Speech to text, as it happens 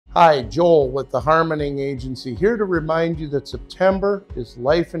Hi, Joel with the Harmoning Agency, here to remind you that September is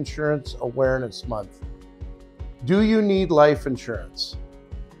Life Insurance Awareness Month. Do you need life insurance?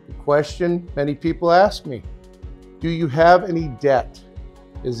 The question many people ask me. Do you have any debt?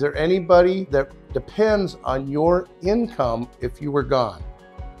 Is there anybody that depends on your income if you were gone?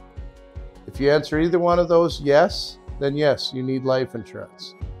 If you answer either one of those yes, then yes, you need life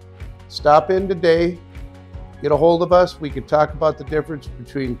insurance. Stop in today, get a hold of us. We can talk about the difference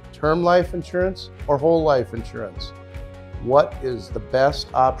between term life insurance or whole life insurance. What is the best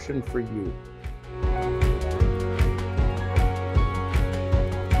option for you?